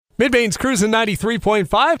Mid-Maine's cruising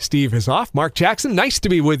 93.5. Steve is off. Mark Jackson, nice to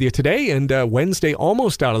be with you today. And Wednesday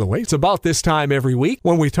almost out of the way. It's about this time every week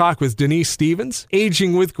when we talk with Denise Stevens.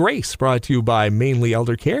 Aging with Grace, brought to you by Mainly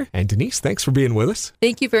Elder Care. And Denise, thanks for being with us.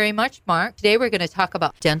 Thank you very much, Mark. Today we're going to talk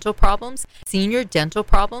about dental problems. Senior dental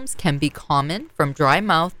problems can be common, from dry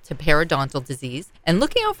mouth to periodontal disease. And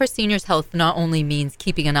looking out for seniors' health not only means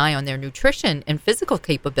keeping an eye on their nutrition and physical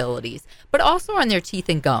capabilities, but also on their teeth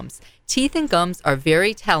and gums. Teeth and gums are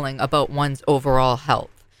very telling about one's overall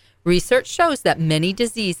health. Research shows that many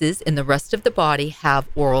diseases in the rest of the body have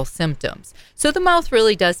oral symptoms, so the mouth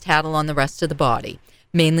really does tattle on the rest of the body.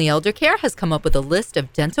 Mainly Elder Care has come up with a list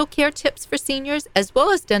of dental care tips for seniors, as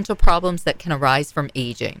well as dental problems that can arise from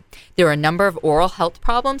aging. There are a number of oral health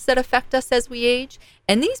problems that affect us as we age,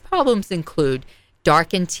 and these problems include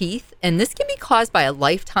darkened teeth, and this can be caused by a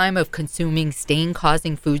lifetime of consuming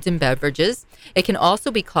stain-causing foods and beverages. It can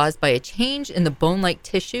also be caused by a change in the bone-like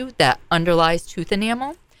tissue that underlies tooth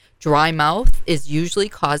enamel. Dry mouth is usually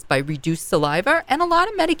caused by reduced saliva, and a lot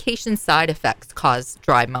of medication side effects cause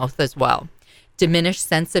dry mouth as well. Diminished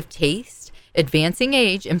sense of taste. Advancing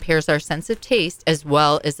age impairs our sense of taste as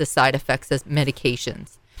well as the side effects of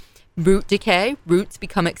medications. Root decay. Roots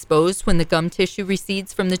become exposed when the gum tissue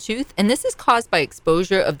recedes from the tooth, and this is caused by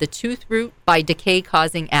exposure of the tooth root by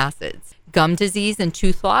decay-causing acids. Gum disease and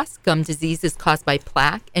tooth loss. Gum disease is caused by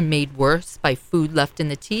plaque and made worse by food left in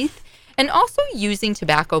the teeth. And also using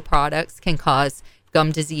tobacco products can cause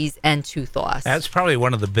gum disease and tooth loss. That's probably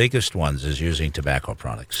one of the biggest ones, is using tobacco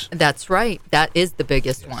products. That's right. That is the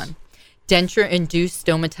biggest one. Denture-induced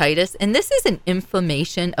stomatitis, and this is an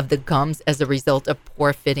inflammation of the gums as a result of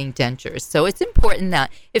poor-fitting dentures. So it's important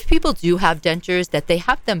that if people do have dentures, that they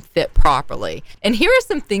have them fit properly. And here are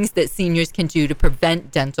some things that seniors can do to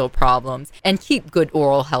prevent dental problems and keep good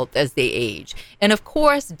oral health as they age. And of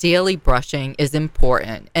course, daily brushing is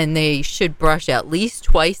important, and they should brush at least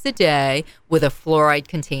twice a day with a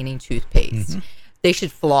fluoride-containing toothpaste. They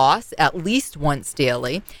should floss at least once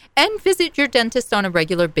daily and visit your dentist on a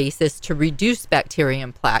regular basis to reduce bacteria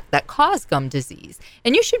and plaque that cause gum disease.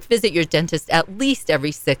 And you should visit your dentist at least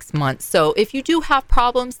every 6 months. So if you do have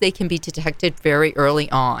problems, they can be detected very early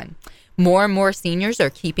on. More and more seniors are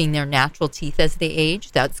keeping their natural teeth as they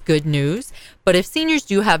age. That's good news. But if seniors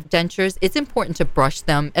do have dentures, it's important to brush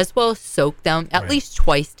them as well as soak them at least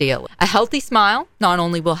twice daily. A healthy smile not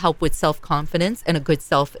only will help with self-confidence and a good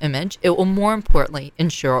self-image, it will more importantly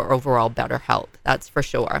ensure overall better health. That's for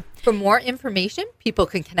sure. For more information, people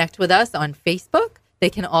can connect with us on Facebook. They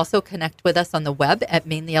can also connect with us on the web at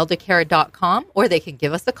mainlyeldercare.com, or they can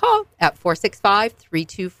give us a call at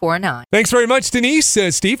 465-3249. Thanks very much, Denise.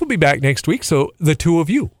 Steve will be back next week, so the two of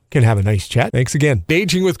you can have a nice chat. Thanks again.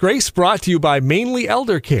 Aging with Grace, brought to you by Mainly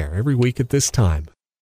Elder Care, every week at this time.